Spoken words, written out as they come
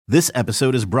This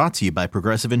episode is brought to you by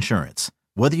Progressive Insurance.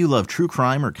 Whether you love true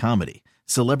crime or comedy,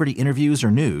 celebrity interviews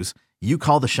or news, you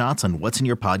call the shots on what's in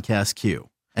your podcast queue.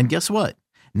 And guess what?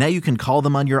 Now you can call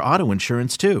them on your auto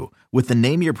insurance too with the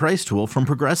Name Your Price tool from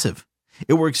Progressive.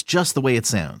 It works just the way it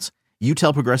sounds. You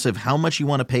tell Progressive how much you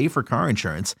want to pay for car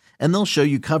insurance, and they'll show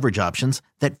you coverage options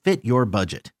that fit your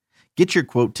budget. Get your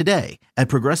quote today at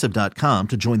Progressive.com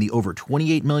to join the over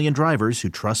 28 million drivers who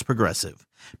trust Progressive.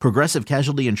 Progressive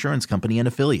Casualty Insurance Company and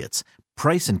Affiliates.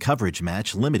 Price and coverage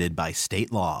match limited by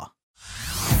state law.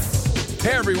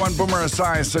 Hey everyone, Boomer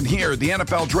Esiason here. The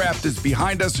NFL Draft is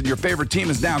behind us and your favorite team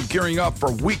is now gearing up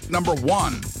for week number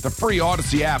 1. The free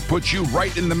Odyssey app puts you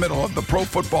right in the middle of the pro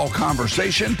football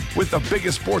conversation with the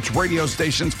biggest sports radio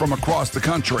stations from across the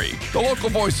country. The local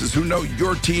voices who know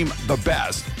your team the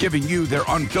best, giving you their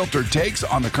unfiltered takes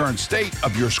on the current state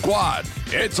of your squad.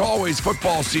 It's always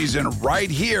football season right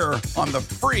here on the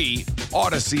free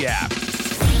Odyssey app.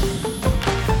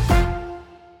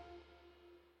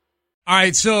 All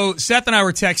right, so Seth and I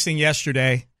were texting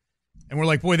yesterday, and we're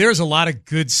like, boy, there's a lot of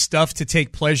good stuff to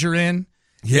take pleasure in.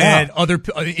 Yeah.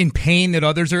 In pain that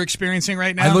others are experiencing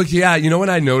right now. You know when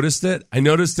I noticed it? I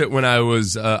noticed it when I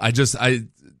was,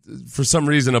 for some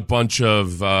reason, a bunch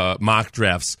of mock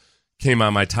drafts came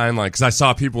on my timeline because I saw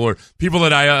other people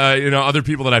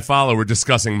that I follow were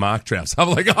discussing mock drafts. I'm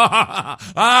like,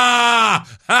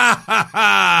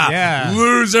 yeah,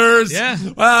 losers.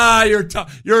 Yeah.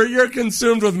 You're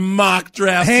consumed with mock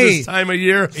drafts this time of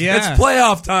year. Yeah. It's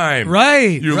playoff time.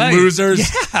 Right. You losers.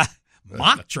 Yeah.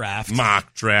 Mock draft.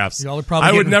 Mock drafts. Y'all are probably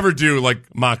I would never do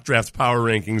like mock drafts power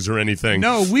rankings or anything.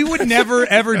 No, we would never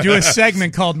ever do a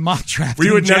segment called mock draft. We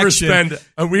would never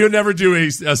do a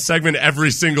segment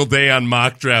every single day on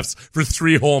mock drafts for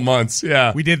 3 whole months.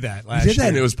 Yeah. We did that last year.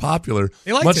 And it was popular.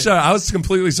 They liked it. I was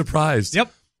completely surprised.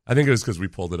 Yep. I think it was because we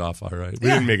pulled it off all right. We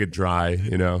didn't make it dry,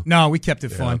 No, we kept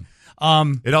it fun.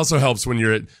 It also helps when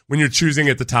you're choosing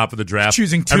at the top of the draft.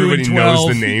 Choosing 2 everybody and 12. knows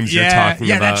the names you're talking about.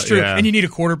 Yeah, that's true. Yeah. And you need a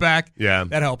quarterback. Yeah,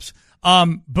 that helps.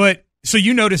 But so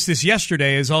you noticed this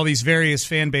yesterday as all these various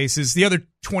fan bases, the other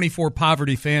 24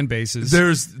 poverty fan bases.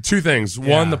 There's 2 things: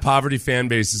 1, the poverty fan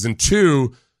bases, and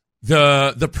 2,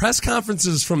 the press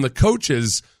conferences from the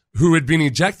coaches who had been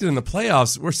ejected in the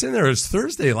playoffs. We're sitting there. It was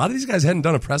Thursday. A lot of these guys hadn't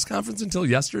done a press conference until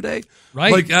yesterday.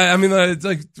 Right. Like, it's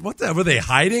like, what the? Were they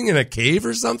hiding in a cave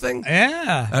or something?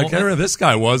 Yeah. I can't remember who this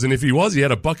guy was, and if he was, he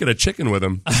had a bucket of chicken with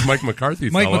him. This Mike McCarthy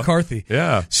Mike fella. McCarthy.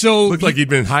 Yeah. So looked like he'd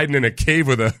been hiding in a cave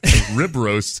with a rib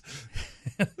roast.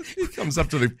 He comes up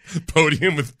to the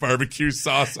podium with barbecue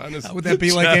sauce on his How would that be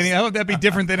chest. how would that be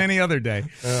different than any other day?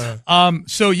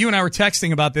 So you and I were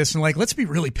texting about this and like, let's be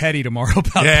really petty tomorrow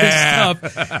about this stuff.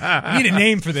 We need a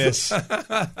name for this.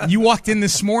 And you walked in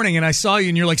this morning and I saw you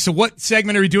and you're like, so what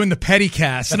segment are we doing? The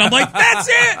Pettycast. And I'm like, that's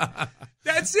it.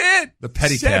 That's it. The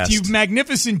Pettycast. Seth, you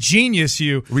magnificent genius,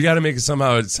 you. We got to make it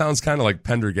somehow. It sounds kind of like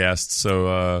Pendergast,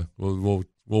 so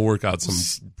we'll work out some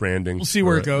branding. We'll see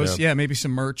where it goes. Yeah, maybe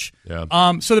some merch.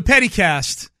 Yeah. So the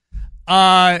Pettycast.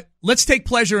 Let's take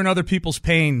pleasure in other people's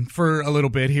pain for a little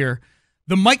bit here.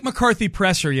 The Mike McCarthy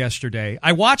presser yesterday.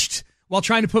 I watched while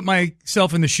trying to put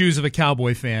myself in the shoes of a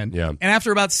Cowboy fan. Yeah. And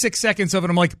after about 6 seconds of it,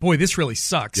 I'm like, boy, this really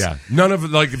sucks. Yeah.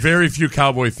 Very few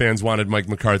Cowboy fans wanted Mike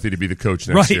McCarthy to be the coach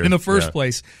next year. Right, in the first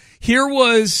place.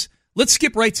 Let's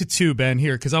skip right to 2, Ben,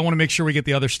 here, because I want to make sure we get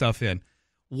the other stuff in.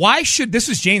 This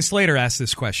was Jane Slater asked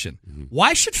this question. Mm-hmm.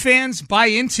 Why should fans buy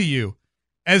into you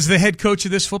as the head coach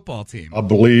of this football team? I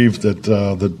believe that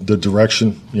the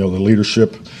direction, the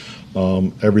leadership,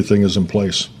 everything is in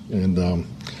place. And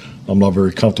I'm not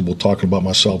very comfortable talking about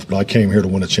myself, but I came here to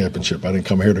win a championship. I didn't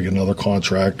come here to get another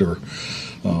contract or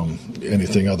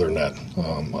anything other than that.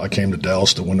 I came to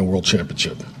Dallas to win the world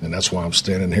championship, and that's why I'm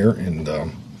standing here and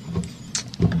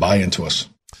buy into us.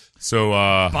 So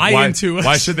into us.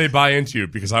 Why should they buy into you?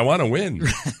 Because I want to win.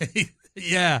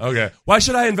 Yeah. Okay. Why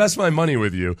should I invest my money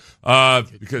with you?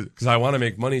 Because I want to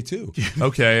make money too.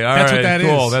 Okay. All right. What that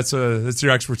cool. is. That's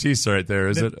your expertise right there,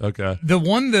 is it? Okay.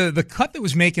 The cut that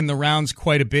was making the rounds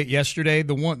quite a bit yesterday.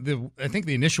 I think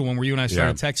the initial one where you and I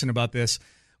started texting about this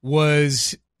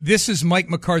was this is Mike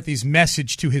McCarthy's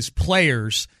message to his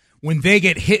players when they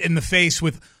get hit in the face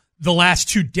with the last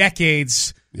 2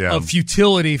 decades of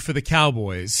futility for the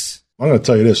Cowboys. I'm going to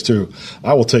tell you this, too.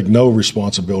 I will take no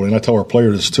responsibility, and I tell our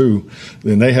players this, too.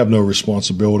 Then they have no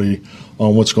responsibility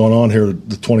on what's going on here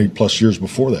the 20-plus years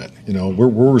before that.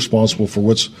 We're responsible for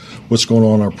what's going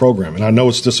on in our program. And I know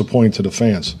it's disappointing to the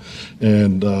fans.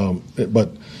 But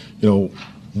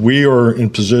we are in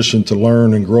position to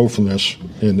learn and grow from this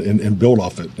and build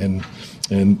off it.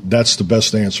 And that's the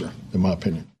best answer, in my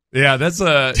opinion. Yeah,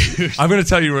 I'm going to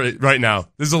tell you right now.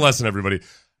 This is a lesson, everybody.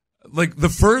 like the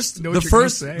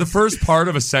first part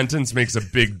of a sentence makes a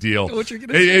big deal. What you're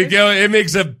gonna say? It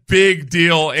makes a big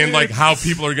deal in like how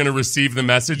people are going to receive the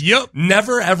message. Yep.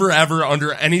 Never, ever, ever,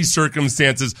 under any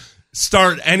circumstances,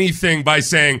 start anything by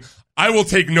saying, "I will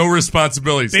take no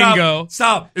responsibility." Bingo.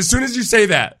 Stop. As soon as you say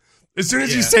that. As soon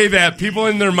as you say that, people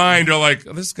in their mind are like,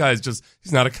 oh, this guy's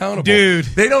he's not accountable. Dude.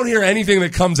 They don't hear anything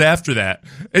that comes after that.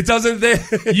 It doesn't.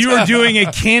 You are doing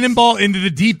a cannonball into the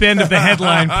deep end of the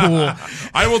headline pool.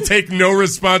 I will take no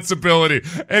responsibility.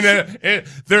 And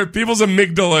people's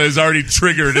amygdala is already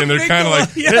triggered, and they're kind of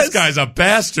like, this guy's a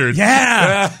bastard.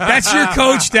 Yeah. That's your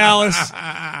coach, Dallas.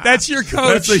 That's your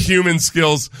coach. That's the human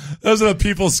skills. Those are the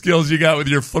people skills you got with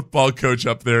your football coach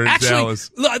up there in Dallas.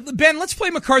 Ben, let's play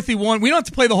McCarthy 1. We don't have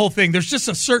to play the whole thing. There's just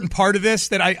a certain part of this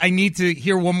that I need to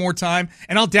hear one more time,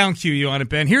 and I'll down cue you on it,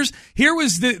 Ben.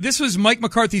 This was Mike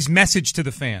McCarthy's message to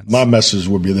the fans. My message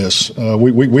would be this: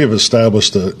 we have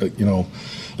established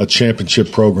a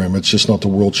championship program. It's just not the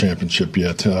world championship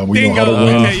yet. We know how to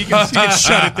win. Okay, you can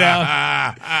shut it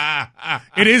down.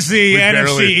 It is the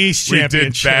NFC East championship. We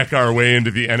did back our way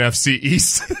into the NFC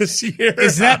East this year.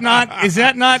 Is that not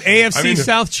AFC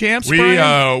South champs?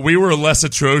 We were less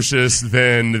atrocious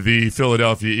than the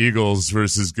Philadelphia Eagles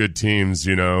versus good teams.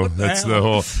 That's the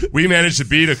whole. We managed to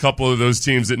beat a couple of those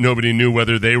teams that nobody knew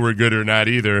whether they were good or not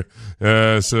either.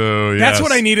 That's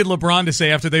what I needed LeBron to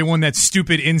say after they won that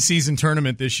stupid in-season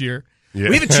tournament this year. Yeah.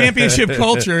 We have a championship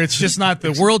culture. It's just not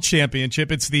the world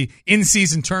championship. It's the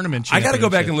in-season tournament championship. I got to go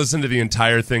back and listen to the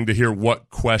entire thing to hear what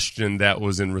question that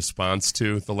was in response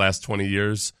to the last 20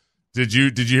 years. Did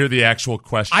you hear the actual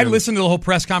question? I listened to the whole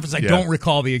press conference. I don't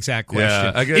recall the exact question.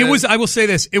 Yeah, I will say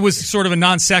this. It was sort of a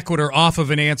non sequitur off of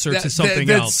an answer to something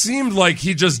else. That seemed like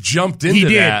he just jumped into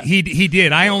that. He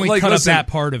did. I only cut up that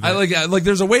part of it. Like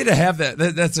there's a way to have that.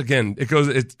 That's again,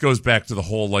 it goes back to the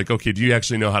whole okay, do you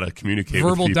actually know how to communicate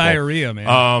verbal with people? Diarrhea,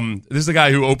 man. This is a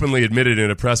guy who openly admitted in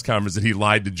a press conference that he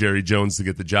lied to Jerry Jones to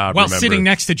get the job. While sitting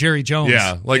next to Jerry Jones.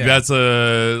 Yeah, that's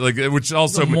which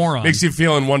also makes you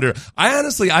feel and wonder.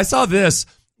 I saw this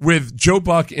with Joe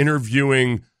Buck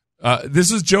interviewing,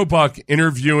 this is Joe Buck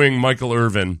interviewing Michael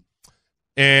Irvin.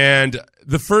 And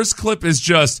the first clip is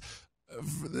just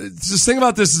think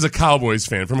about this as a Cowboys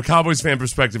fan, from a Cowboys fan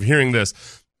perspective, hearing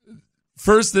this.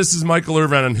 First, this is Michael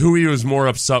Irvin on who he was more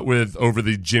upset with over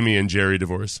the Jimmy and Jerry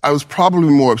divorce. I was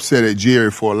probably more upset at Jerry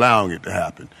for allowing it to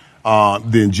happen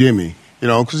than Jimmy,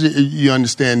 because you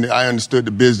understand, I understood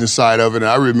the business side of it. And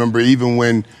I remember even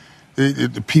when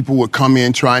the people would come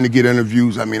in trying to get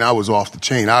interviews. I mean, I was off the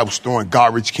chain. I was throwing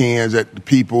garbage cans at the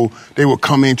people. They would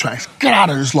come in trying to get out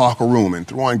of this locker room and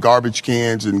throwing garbage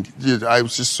cans. And I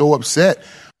was just so upset.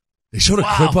 They showed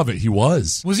a clip of it. He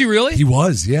was. Was he really? He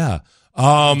was, yeah.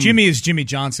 Jimmy is Jimmy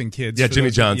Johnson, kids. Yeah, Jimmy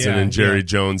Johnson and Jerry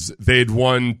Jones. They'd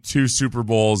won 2 Super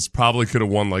Bowls, probably could have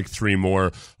won like 3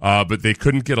 more, but they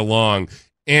couldn't get along.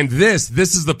 And this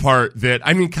is the part that,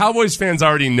 Cowboys fans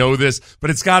already know this, but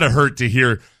it's got to hurt to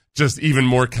hear just even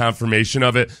more confirmation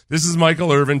of it. This is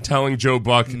Michael Irvin telling Joe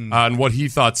Buck on what he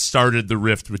thought started the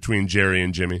rift between Jerry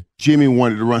and Jimmy. Jimmy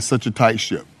wanted to run such a tight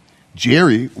ship.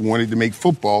 Jerry wanted to make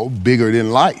football bigger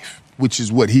than life, which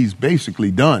is what he's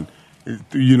basically done.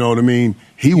 You know what I mean?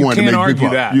 He wanted to make big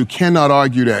football. You cannot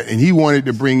argue that. And he wanted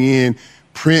to bring in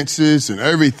princes and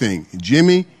everything.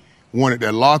 Jimmy wanted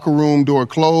that locker room door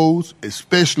closed,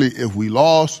 especially if we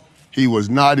lost. He was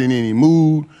not in any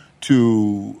mood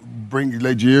to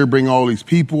let Jerry bring all these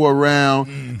people around,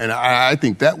 and I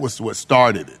think that was what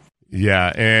started it.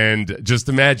 Yeah, and just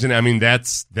imagine,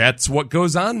 that's what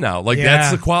goes on now.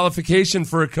 That's the qualification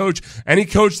for a coach. Any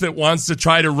coach that wants to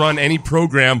try to run any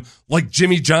program like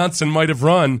Jimmy Johnson might have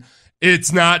run,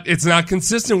 it's not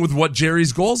consistent with what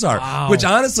Jerry's goals are. Wow. Which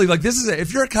honestly, this is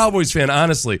if you're a Cowboys fan,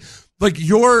 honestly,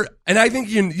 and I think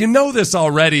you know this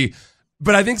already.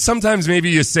 But I think sometimes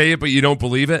maybe you say it, but you don't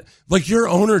believe it. Your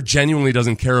owner genuinely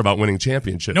doesn't care about winning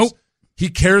championships. Nope. He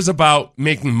cares about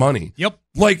making money. Yep.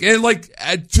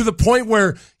 To the point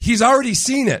where he's already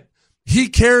seen it. He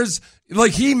cares.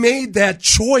 He made that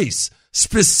choice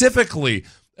specifically.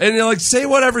 And say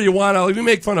whatever you want. We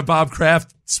make fun of Bob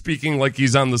Kraft speaking like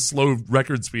he's on the slow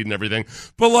record speed and everything.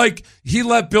 But he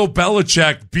let Bill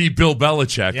Belichick be Bill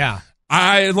Belichick. Yeah.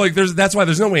 That's why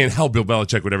there's no way in hell Bill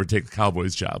Belichick would ever take the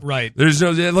Cowboys job. Right. There's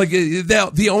no,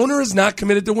 the owner is not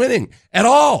committed to winning at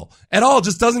all.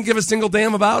 Just doesn't give a single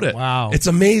damn about it. Wow. It's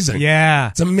amazing. Yeah.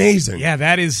 It's amazing. Yeah,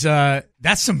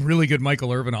 that's some really good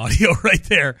Michael Irvin audio right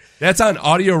there. That's on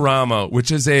Audiorama,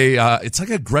 which is it's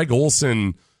like a Greg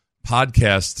Olson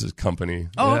podcast company.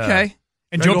 Oh, yeah. okay.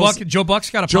 And Joe Buck's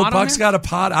got a pod. Joe Buck's got a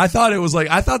pod. I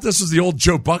thought this was the old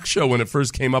Joe Buck show when it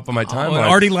first came up on my timeline.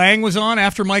 Artie Lang was on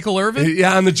after Michael Irvin?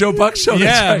 Yeah, on the Joe Buck show.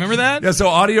 Yeah, right. Remember that? Yeah, so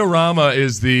Audiorama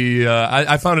is the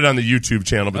I found it on the YouTube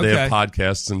channel, but they have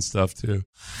podcasts and stuff too.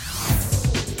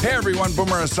 Hey everyone,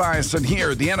 Boomer Esiason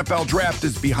here. The NFL Draft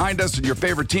is behind us and your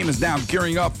favorite team is now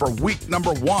gearing up for week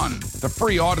number 1. The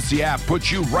free Odyssey app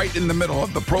puts you right in the middle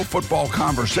of the pro football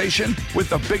conversation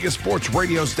with the biggest sports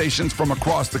radio stations from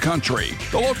across the country.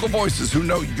 The local voices who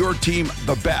know your team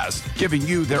the best, giving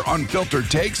you their unfiltered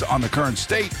takes on the current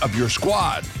state of your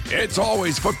squad. It's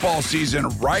always football season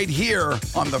right here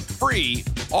on the free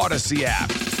Odyssey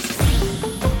app.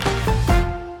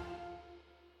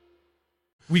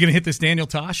 We going to hit this Daniel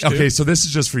Tosh, too? Okay, so this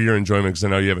is just for your enjoyment because I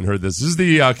know you haven't heard this. This is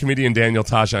the comedian Daniel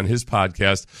Tosh on his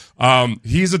podcast.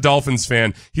 He's a Dolphins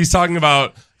fan. He's talking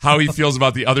about how he feels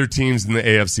about the other teams in the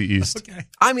AFC East. Okay.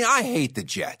 I mean, I hate the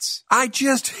Jets. I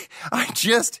just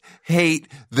hate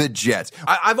the Jets.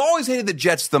 I've always hated the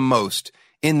Jets the most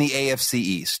in the AFC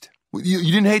East.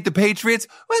 You didn't hate the Patriots?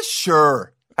 Well,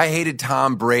 sure. I hated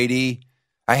Tom Brady.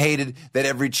 I hated that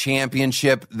every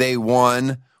championship they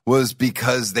won was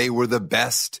because they were the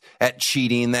best at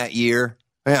cheating that year.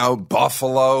 You know,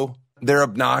 Buffalo, they're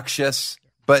obnoxious,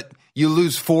 but you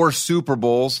lose 4 Super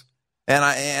Bowls, and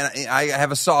I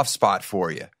have a soft spot for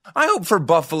you. I hope for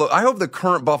Buffalo, I hope the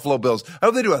current Buffalo Bills, I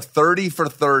hope they do a 30 for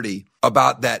 30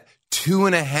 about that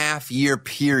 2.5-year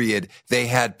period they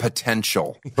had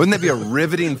potential. Wouldn't that be a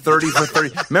riveting 30 for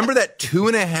 30? Remember that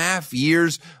 2.5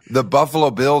 years the Buffalo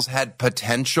Bills had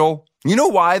potential? You know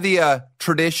why the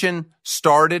tradition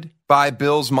started by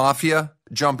Bills Mafia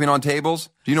jumping on tables?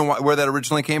 Do you know where that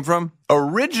originally came from?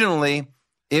 Originally,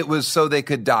 it was so they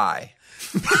could die.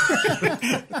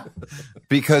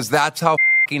 Because that's how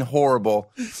fucking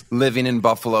horrible living in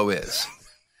Buffalo is.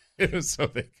 It was so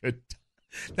they could die.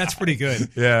 That's pretty good.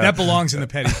 Yeah. That belongs in the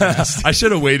Pettycast. I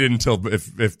should have waited until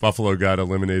if Buffalo got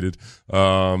eliminated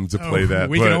to play that.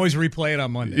 We can always replay it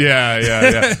on Monday.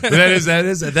 Yeah. But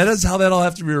that is how that'll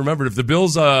have to be remembered. If the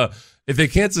Bills if they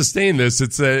can't sustain this,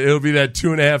 it'll be that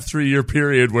 2.5-3 year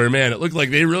period where, man, it looked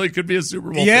like they really could be a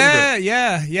Super Bowl favorite.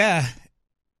 Yeah.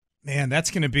 Man,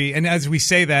 that's going to be, and as we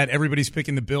say that, everybody's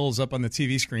picking the Bills up on the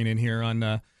TV screen in here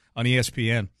on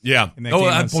ESPN. Yeah. Boy,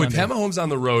 Pat Mahomes on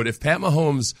the road. If Pat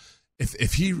Mahomes,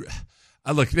 if he,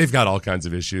 look, they've got all kinds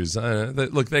of issues.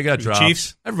 Look, they got drops.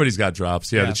 Chiefs? Everybody's got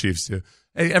drops. Yeah, the Chiefs too.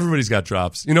 Hey, everybody's got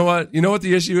drops. You know what? You know what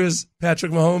the issue is,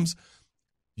 Patrick Mahomes?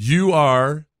 You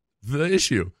are the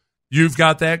issue. You've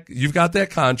got that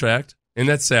contract and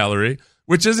that salary,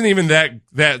 which isn't even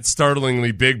that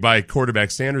startlingly big by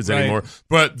quarterback standards anymore.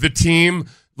 But the team,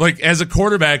 like as a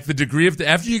quarterback,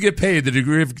 after you get paid, the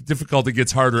degree of difficulty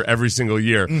gets harder every single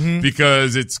year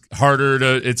because it's harder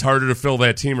to fill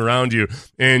that team around you,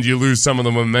 and you lose some of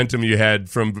the momentum you had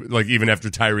from like even after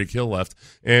Tyreek Hill left.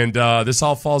 And this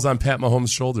all falls on Pat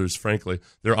Mahomes' shoulders. Frankly,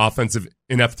 their offensive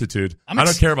ineptitude. I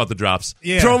don't care about the drops.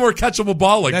 Yeah. Throw a more catchable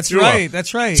ball like Tua.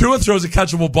 That's right. Tua throws a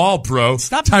catchable ball, bro.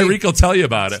 Tyreek will tell you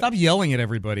about it. Stop yelling at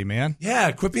everybody, man.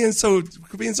 Yeah, quit being so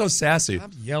sassy.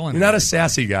 Stop yelling. You're not a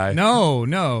sassy guy. No,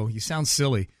 you sound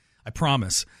silly. I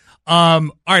promise. All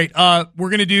right, we're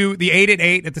gonna do the 8 at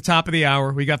 8 at the top of the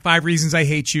hour. We got 5 Reasons I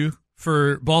Hate You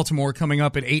for Baltimore coming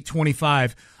up at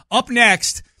 8:25. Up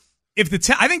next, I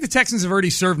think the Texans have already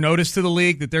served notice to the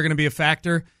league that they're going to be a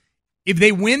factor. If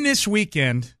they win this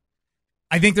weekend,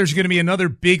 I think there's going to be another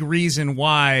big reason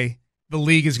why the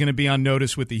league is going to be on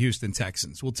notice with the Houston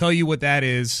Texans. We'll tell you what that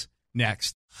is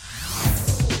next.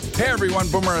 Hey everyone,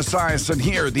 Boomer Esiason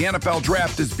here. The NFL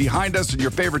Draft is behind us and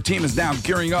your favorite team is now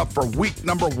gearing up for week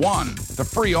number 1. The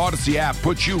free Odyssey app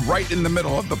puts you right in the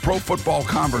middle of the pro football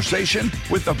conversation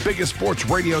with the biggest sports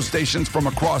radio stations from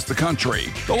across the country.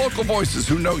 The local voices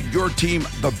who know your team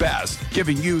the best,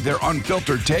 giving you their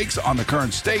unfiltered takes on the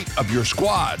current state of your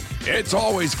squad. It's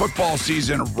always football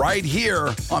season right here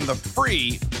on the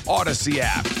free Odyssey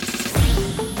app.